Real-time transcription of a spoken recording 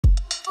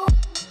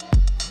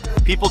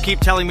People keep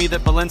telling me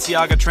that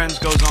Balenciaga trends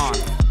goes on,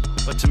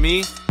 but to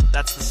me,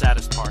 that's the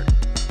saddest part.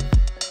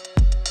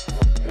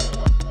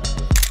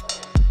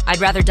 I'd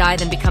rather die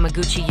than become a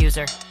Gucci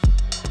user.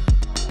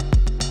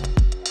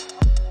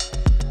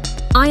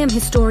 I am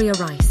Historia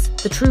Rice,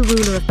 the true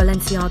ruler of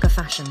Balenciaga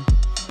fashion.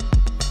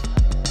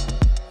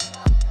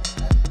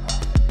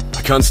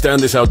 I can't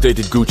stand this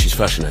outdated Gucci's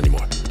fashion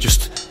anymore.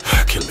 Just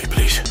kill me,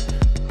 please.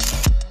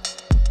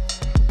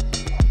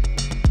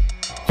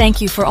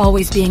 Thank you for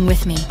always being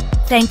with me.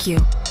 Thank you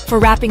for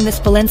wrapping this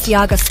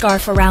Balenciaga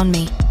scarf around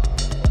me.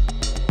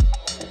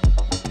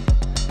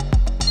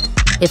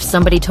 If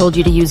somebody told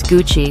you to use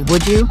Gucci,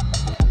 would you?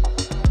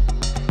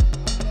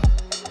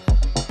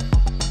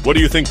 What do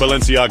you think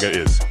Balenciaga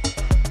is?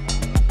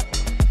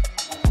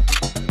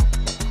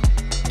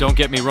 Don't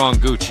get me wrong,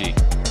 Gucci.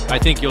 I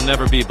think you'll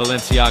never be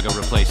Balenciaga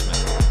replacement.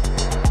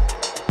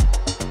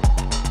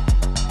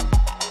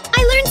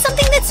 I learned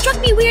something that struck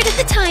me weird at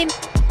the time.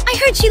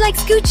 I heard she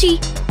likes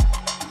Gucci.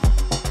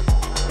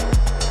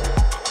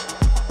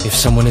 If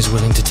someone is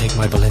willing to take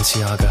my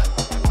Balenciaga,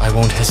 I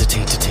won't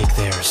hesitate to take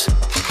theirs.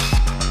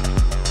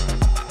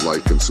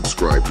 Like and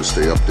subscribe to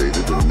stay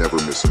updated and never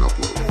miss an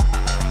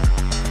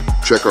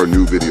upload. Check our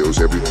new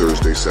videos every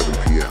Thursday, 7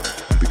 p.m.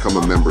 Become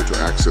a member to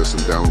access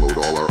and download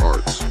all our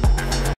arts.